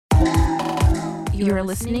You are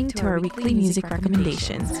listening to our weekly music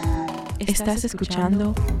recommendations. Estás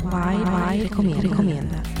escuchando Why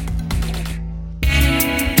Recomienda.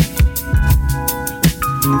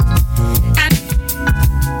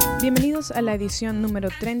 Bienvenidos a la edición número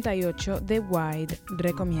 38 de Wide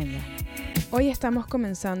Recomienda. Hoy estamos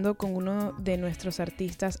comenzando con uno de nuestros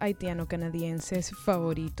artistas haitiano-canadienses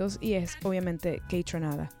favoritos y es obviamente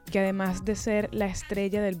Kaytranada, que además de ser la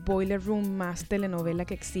estrella del Boiler Room más telenovela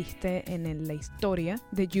que existe en la historia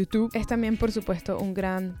de YouTube, es también por supuesto un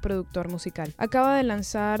gran productor musical. Acaba de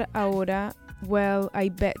lanzar ahora Well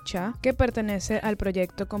I Betcha, que pertenece al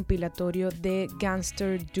proyecto compilatorio de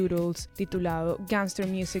Gangster Doodles titulado Gangster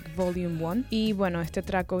Music Volume 1. Y bueno, este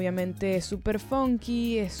track obviamente es súper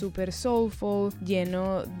funky, es súper soulful,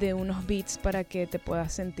 lleno de unos beats para que te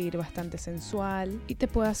puedas sentir bastante sensual y te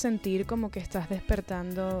puedas sentir como que estás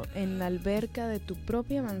despertando en la alberca de tu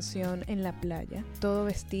propia mansión en la playa, todo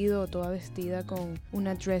vestido o toda vestida con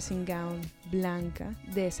una dressing gown blanca,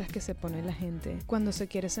 de esas que se pone la gente cuando se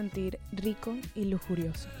quiere sentir rico y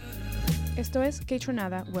lujurioso. Esto es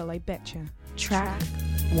Kaytranada, Well I Betcha, Track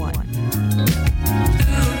 1.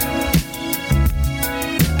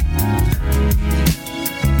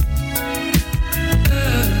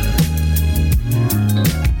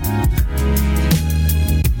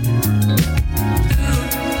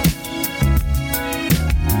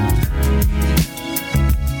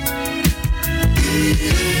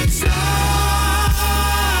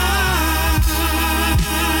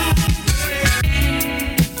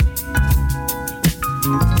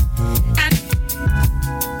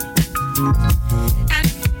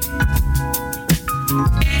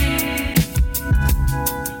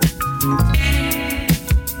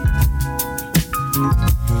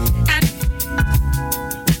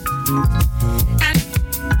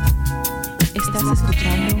 Estás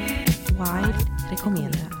escuchando Wide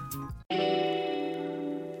Recomienda.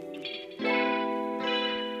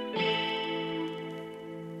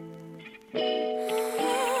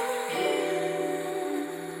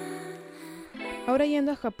 Ahora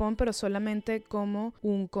yendo a Japón, pero solamente como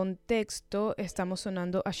un contexto, estamos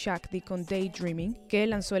sonando a Shakti con Daydreaming, que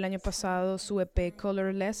lanzó el año pasado su EP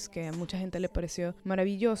Colorless, que a mucha gente le pareció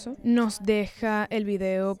maravilloso. Nos deja el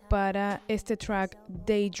video para este track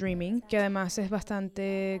Daydreaming, que además es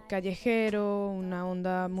bastante callejero, una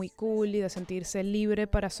onda muy cool y de sentirse libre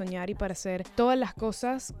para soñar y para hacer todas las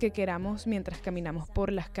cosas que queramos mientras caminamos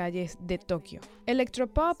por las calles de Tokio.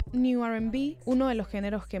 Electropop, New R&B, uno de los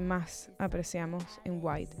géneros que más apreciamos en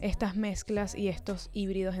White, estas mezclas y estos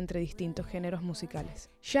híbridos entre distintos géneros musicales.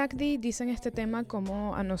 Shakti dice en este tema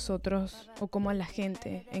como a nosotros o como a la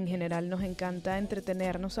gente en general nos encanta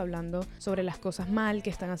entretenernos hablando sobre las cosas mal que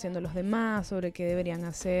están haciendo los demás, sobre qué deberían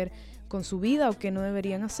hacer con su vida o qué no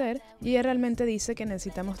deberían hacer, y ella realmente dice que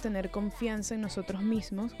necesitamos tener confianza en nosotros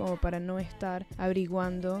mismos como para no estar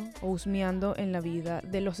averiguando o husmeando en la vida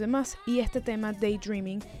de los demás. Y este tema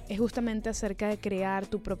Daydreaming es justamente acerca de crear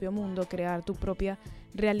tu propio mundo, crear tu propia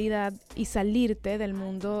realidad y salirte del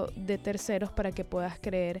mundo de terceros para que puedas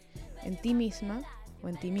creer en ti misma o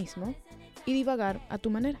en ti mismo y divagar a tu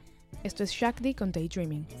manera. Esto es Shakti con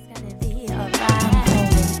Daydreaming.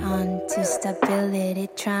 On to stability,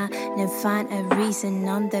 trying to find a reason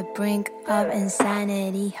on the brink of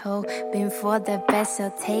insanity, hoping for the best,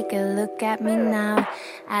 so take a look at me now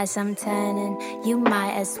as I'm turning. You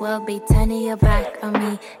might as well be turning your back on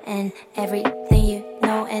me and everything you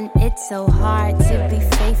know, and it's so hard to be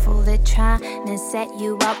faithful to try to set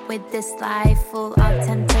you up with this life full of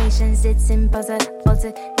temptations. It's impossible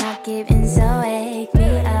to not give in, so wake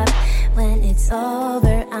me up when it's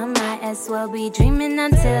over. I might as well be dreaming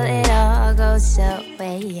until it all goes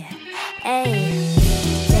away. Hey,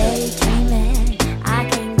 daydreaming, I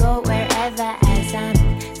can go wherever as I'm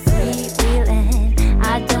freewheeling.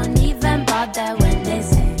 I don't even bother when they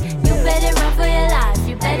say you better run for your life,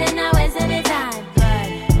 you better not waste any time. But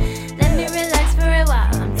let me relax for a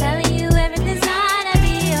while, I'm telling you everything's gonna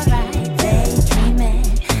be alright.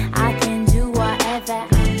 Daydreaming, I can do whatever,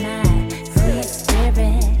 I'm not free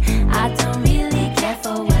spirit. I don't really care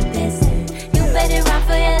for what they say. You better run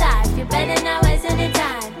for your life, you better not waste any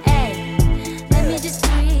time. Hey, let me just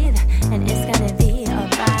breathe and it's gonna be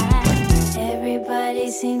alright. Everybody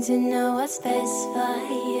seems to know what's best for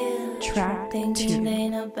you. Thinking they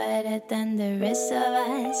know better than the rest of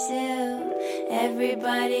us do.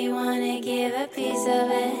 Everybody wanna give a piece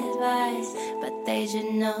of advice, but they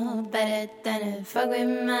should know better than to fuck with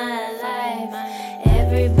my life.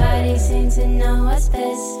 Everybody seems to know what's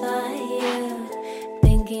best for you.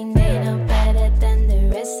 Thinking they know better than the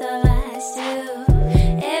rest of us do.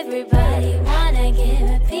 Everybody wanna give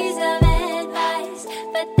a piece of advice,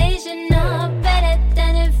 but They should know better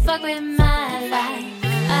than to fuck with my life.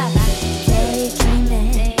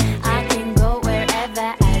 Daydreaming, I can go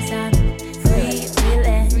wherever as I'm free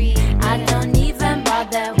feeling. I don't even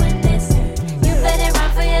bother when listen. You better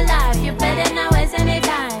run for your life, you better not waste any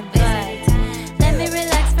time. But let me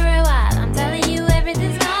relax for a while, I'm telling you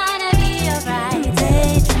everything's gonna be alright.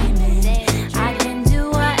 Daydreaming, I can do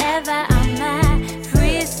whatever I'm at,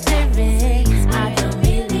 free spirit. I don't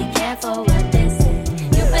really care for what they say.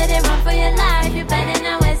 You better run for your life, you better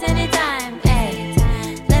not waste any time. Hey,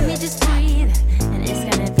 let me just breathe, and it's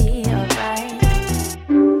gonna be alright.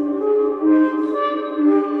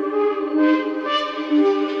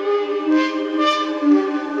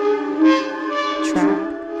 Track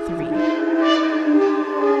 3.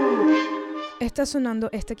 Está sonando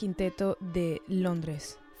este quinteto de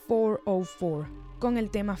Londres, 404, con el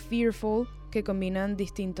tema Fearful, que combinan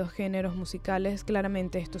distintos géneros musicales.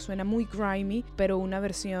 Claramente esto suena muy grimy, pero una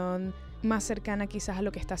versión más cercana quizás a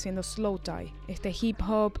lo que está haciendo Slowthai, este hip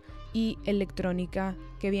hop y electrónica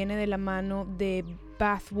que viene de la mano de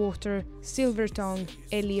Bathwater, Silvertongue,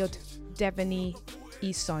 Elliot, Devaney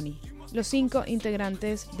y Sonny. Los 5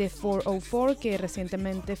 integrantes de 404 que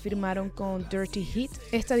recientemente firmaron con Dirty Hit,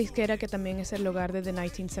 esta disquera que también es el hogar de The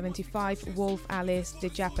 1975, Wolf Alice, The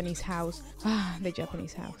Japanese House,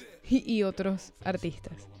 y otros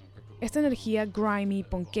artistas. Esta energía grimy,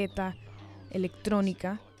 punketa,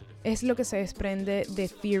 electrónica, es lo que se desprende de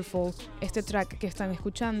Fearful, este track que están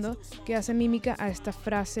escuchando, que hace mímica a esta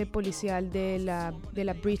frase policial de la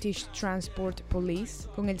British Transport Police,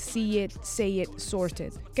 con el see it, say it,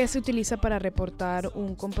 sorted, que se utiliza para reportar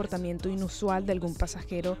un comportamiento inusual de algún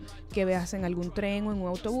pasajero que veas en algún tren o en un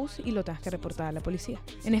autobús y lo tengas que reportar a la policía.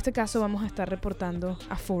 En este caso vamos a estar reportando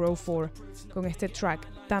a 404 con este track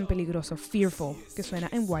tan peligroso, Fearful, que suena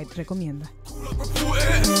en White Recomienda.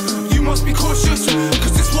 You must be cautious,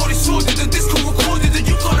 cause this world is sorted and this call recorded and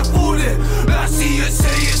you can't afford it. I see it, say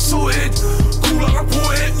it, sorted. Cool, I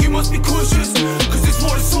report it. You must be cautious, cause this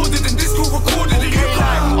world is sorted and this call recorded and you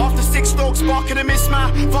can't. After 6 dogs barking and miss my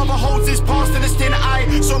father holds his past in a stint. I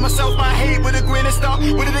show myself my hate with a grin and stuff.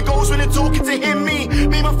 Where did it goes when they're talking to him? Me,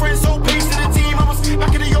 my friends, so peace to the team. I was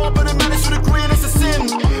back in the yard, but I managed with a grin, it's a sin.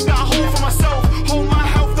 That I hold for myself, hold my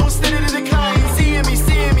health, don't steady to decline. Seeing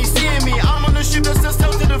me, I'm on a ship that sails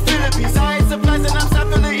out to the Philippines. I ain't supplies and I'm sat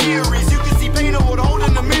for the Eries. You can see pain or what hold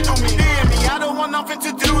in the middle me. Near me, I don't want nothing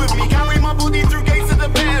to do with me. Carry my body through gates of the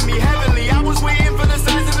bear me. Heavily, I was waiting for the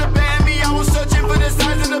size of the bear me. I was searching for the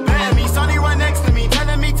size of the bear me. Sonny right next to me,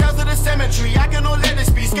 telling me tales of the cemetery. I cannot let this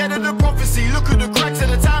be, scared of the prophecy. Look at the cracks at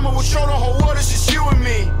the time, I will show the whole world it's just you and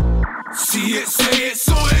me. See it, say it,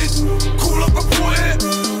 sorted. Cool up, report it.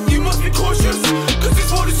 You must be cautious, cause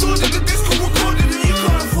this world is sorted and this cool recorded and you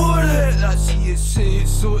can't afford it. Like see it, say it,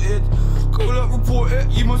 sorted. Cool up, report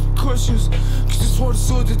it. You must be cautious, cause this world is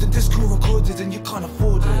sorted and this cool recorded and you can't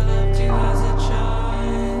afford it. I loved you as a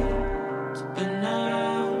child, but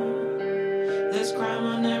now there's crime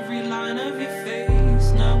on every line of your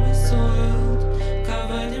face. Now we're soiled,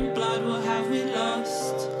 covered in blood, what have we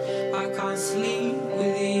lost? I can't sleep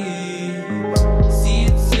with you. See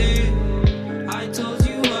it, say it, I told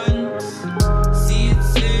you once. See it,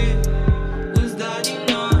 say it, was that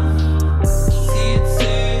enough? See it,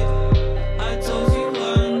 say it, I told you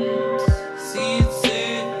once. See it, say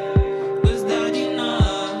it, was that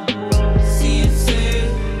enough? See it, say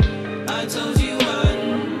it, I told you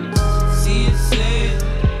once. See it, say it,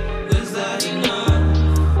 was that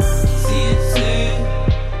enough? See it, say it,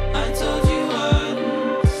 I told you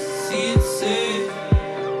once. See it, say it,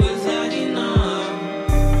 was that enough?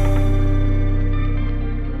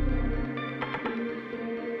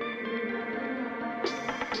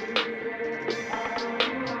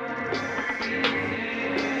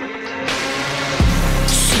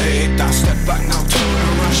 Say it, I step back now, turn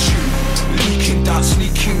around, shoot. Leaking down,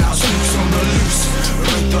 sneaking out, snoops on the loose.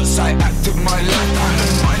 Red dots, I active my life. I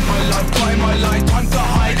unwind my life, by my life. Time to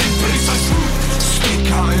hide in place I swoop.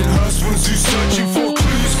 Stick out in her spoons, who's searching for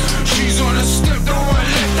clues. She's on a step, the right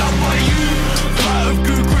left out by you. Fire of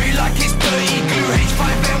blue, grey like it's dirty glue.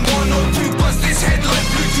 H5N102, bust this head like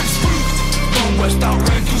Bluetooth spooked. Gone west out,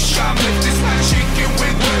 rental sham. Left this man shaking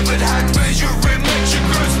with weathered hands. Measuring, makes your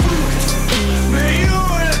girl spooked. Man, you know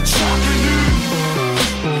what I'm talking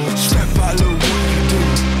to. Step out, look what you do.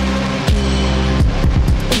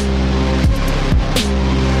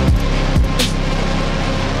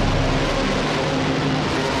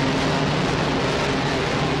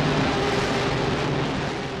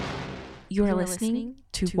 You are listening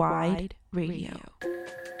to Wide Radio.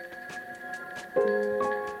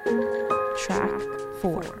 Track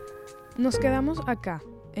 4. Nos quedamos acá,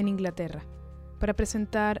 en Inglaterra. para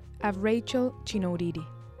presentar a Rachel Chinouriri,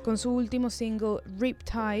 con su último single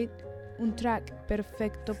Riptide, un track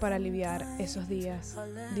perfecto para aliviar esos días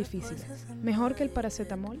difíciles. Mejor que el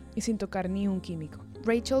paracetamol y sin tocar ni un químico.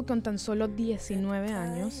 Rachel, con tan solo 19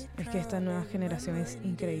 años, es que esta nueva generación es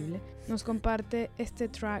increíble, nos comparte este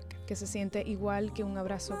track que se siente igual que un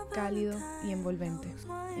abrazo cálido y envolvente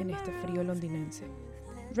en este frío londinense.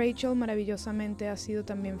 Rachel maravillosamente ha sido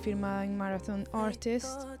también firmada en Marathon Artist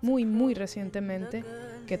muy recientemente,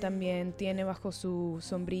 que también tiene bajo su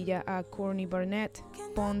sombrilla a Courtney Barnett,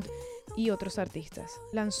 Pond y otros artistas.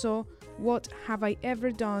 Lanzó What Have I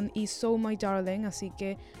Ever Done y So My Darling, así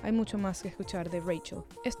que hay mucho más que escuchar de Rachel.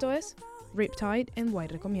 Esto es Riptide en Why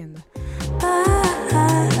Recomienda.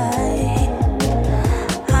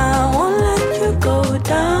 I won't let you go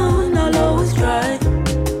down, I'll always try.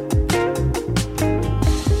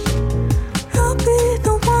 I'll be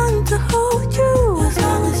the one to hold you as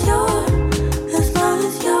long as you're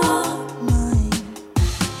mine.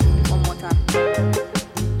 One more time.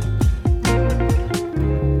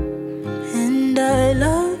 And I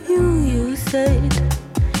love you, you said.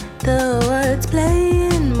 The words play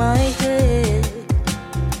in my head.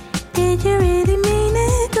 Did you really mean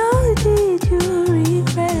it, or did you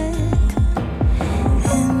regret?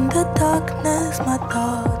 In the darkness, my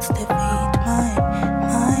thoughts defeat my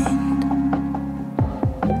mind.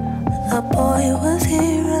 The boy was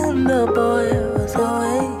here and the boy was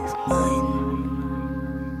always mine.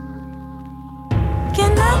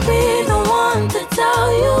 Can I be the one to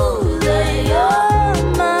tell you that you're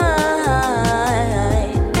mine?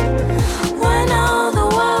 When all the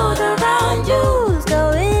world around you's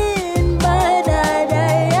going by,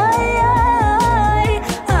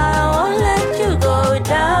 I won't let you go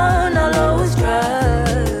down, I'll always try.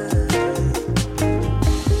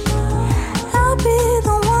 I'll be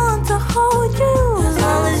the one to hold you as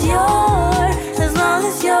long as you're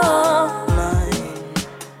mine.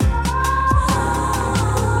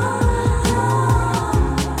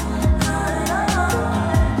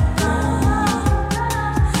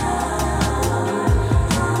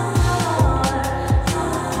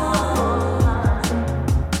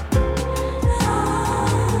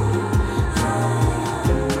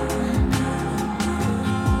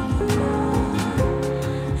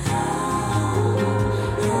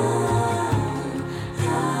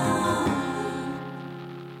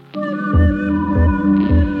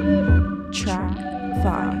 Track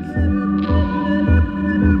 5.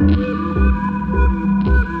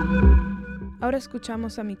 Ahora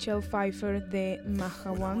escuchamos a Michelle Pfeiffer de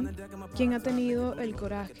Mahawan, quien ha tenido el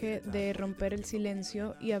coraje de romper el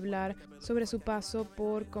silencio y hablar sobre su paso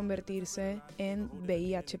por convertirse en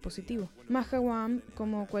VIH positivo. Mahawan,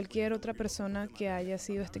 como cualquier otra persona que haya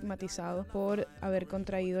sido estigmatizado por haber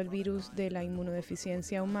contraído el virus de la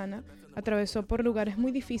inmunodeficiencia humana, atravesó por lugares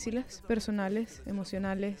muy difíciles, personales,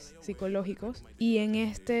 emocionales, psicológicos, y en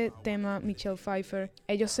este tema Michelle Pfeiffer,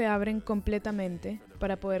 ellos se abren completamente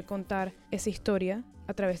para poder contar esa historia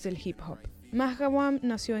a través del hip hop. Mahawan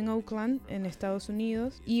nació en Oakland, en Estados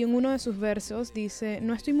Unidos, y en uno de sus versos dice: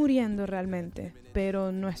 no estoy muriendo realmente,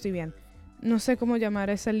 pero no estoy bien. No sé cómo llamar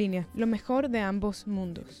a esa línea. Lo mejor de ambos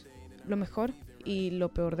mundos. Lo mejor y lo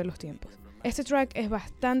peor de los tiempos. Este track es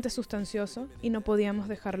bastante sustancioso y no podíamos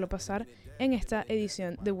dejarlo pasar en esta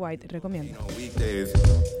edición de White Recomienda.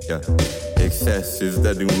 Excesses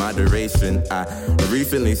that do moderation. I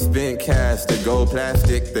recently spent cash to go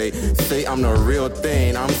plastic. They say I'm the real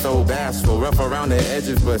thing. I'm so bashful, rough around the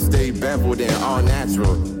edges, but stay beveled and all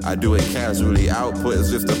natural. I do it casually. Output is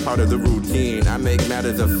just a part of the routine. I make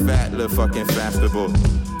matters a fat little fucking fashionable,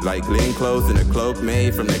 like lean clothes and a cloak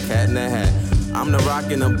made from the Cat in the Hat. I'm the rock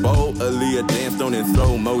in the boat, Aaliyah danced on in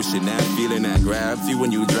slow motion. That feeling that grabs you when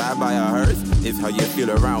you drive by a hearse is how you feel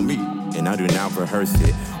around me, and I do not rehearse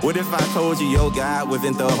it. What if I told you your God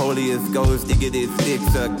wasn't the holiest ghost? You get his dick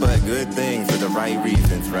sucked, but good things for the right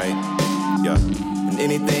reasons, right? Yeah, and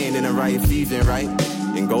anything in the right season, right?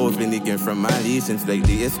 And gold's been leaking from my lesions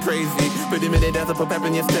lately. It's crazy, but admit it, that's a pep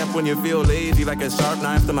in your step when you feel lazy. Like a sharp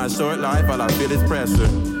knife to my short life, all I feel is pressure.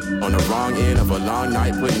 On the wrong end of a long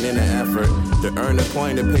night, putting in the effort to earn the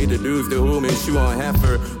coin to pay the dues to whom and shoe on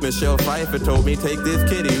heifer. Michelle Pfeiffer told me, take this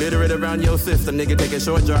kitty, litter it around your system, nigga. Take a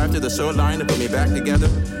short drive to the shoreline to put me back together.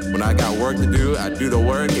 When I got work to do, I do the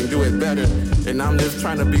work and do it better. And I'm just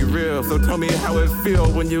trying to be real, so tell me how it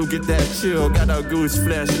feel when you get that chill. Got a goose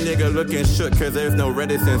flesh, nigga looking shook, cause there's no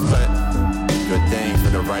reticence, but good things for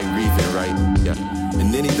for the right reason, right? Yeah.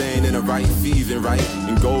 And anything in the right season, right?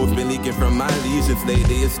 And gold's been leaking from my lesions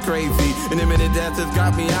lately, it's crazy. And the minute that just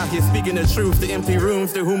got me out here speaking the truth to empty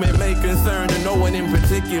rooms to whom it may concern, to no one in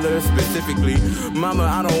particular, specifically. Mama,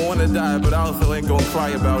 I don't wanna die, but I also ain't gonna cry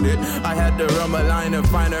about it. I had to run a line to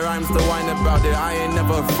find the rhymes to whine about it. I ain't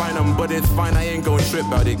never find them, but it's fine, I ain't gonna trip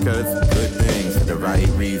about it, cause good things for the right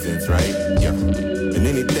reasons, right? Yeah. And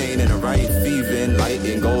anything in the right season, light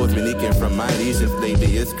and gold's been leaking from my lesions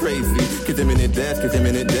lately, it's crazy. Cause I'm in the desk, cause I'm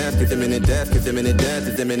in the desk, cause I'm in the desk, cause I'm in the desk,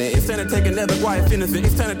 cause I'm in it. It's time to take another wife innocent,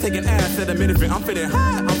 it's time to take an ass at a minute. I'm feeling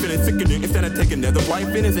high, I'm feeling sickening. It's time to take another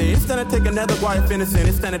wife innocent, it's time to take another wife innocent.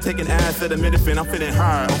 It's time to take an ass at a minute. I'm feeling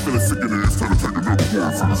high, I'm feeling sickening. It's time to take another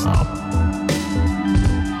wife innocent.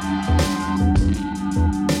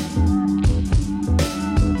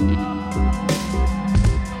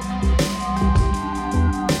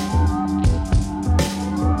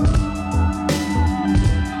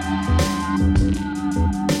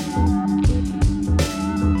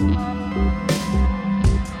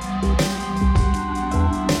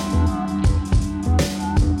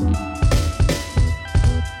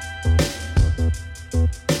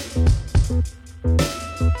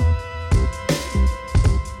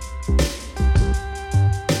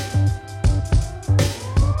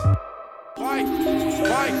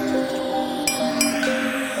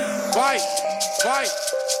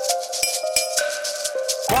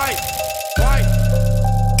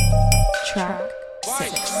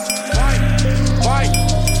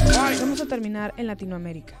 Vamos a terminar en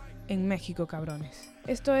Latinoamérica, en México, cabrones.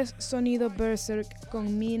 Esto es Sonido Berserk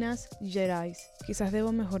con Minas Gerais. Quizás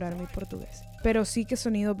debo mejorar mi portugués, pero sí que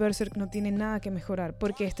Sonido Berserk no tiene nada que mejorar,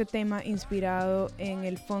 porque este tema inspirado en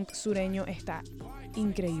el funk sureño está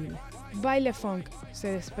increíble. Baile Funk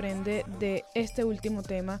se desprende de este último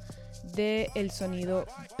tema del sonido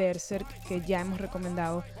Berserk que ya hemos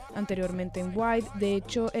recomendado anteriormente en Wide. De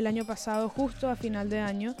hecho, el año pasado, justo a final de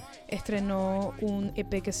año, estrenó un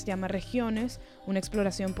EP que se llama Regiones, una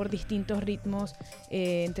exploración por distintos ritmos,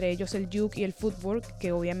 entre ellos el juke y el footwork,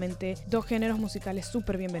 que obviamente dos géneros musicales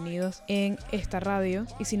súper bienvenidos en esta radio,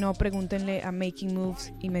 y si no, pregúntenle a Making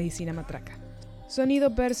Moves y Medicina Matraca. Sonido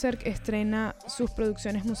Berserk estrena sus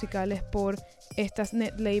producciones musicales por estas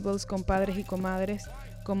net labels compadres y comadres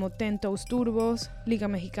como Ten Toes Turbos, Liga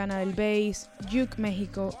Mexicana del Bass, Juke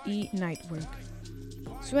México y Nightwork.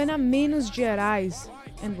 Suena Minas Gerais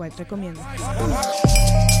en White Recomienda.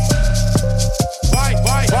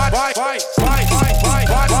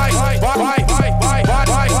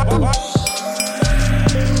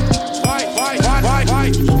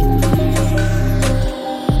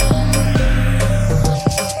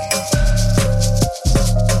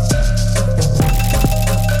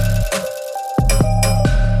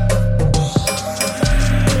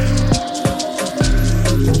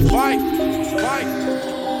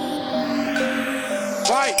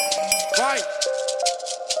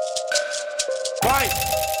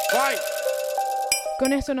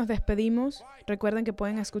 Con esto nos despedimos. Recuerden que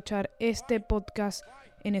pueden escuchar este podcast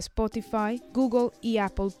en Spotify, Google y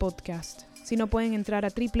Apple Podcast. Si no, pueden entrar a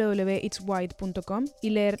www.itswide.com y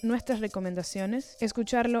leer nuestras recomendaciones,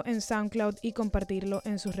 escucharlo en SoundCloud y compartirlo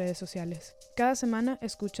en sus redes sociales. Cada semana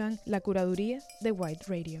escuchan la curaduría de White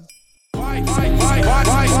Radio.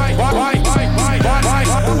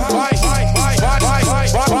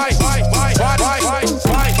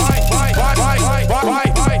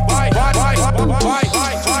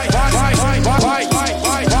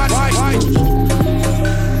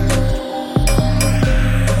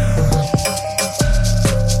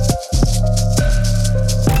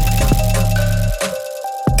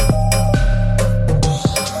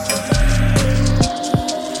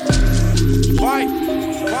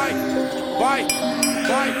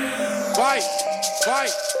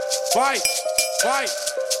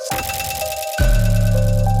 Fight.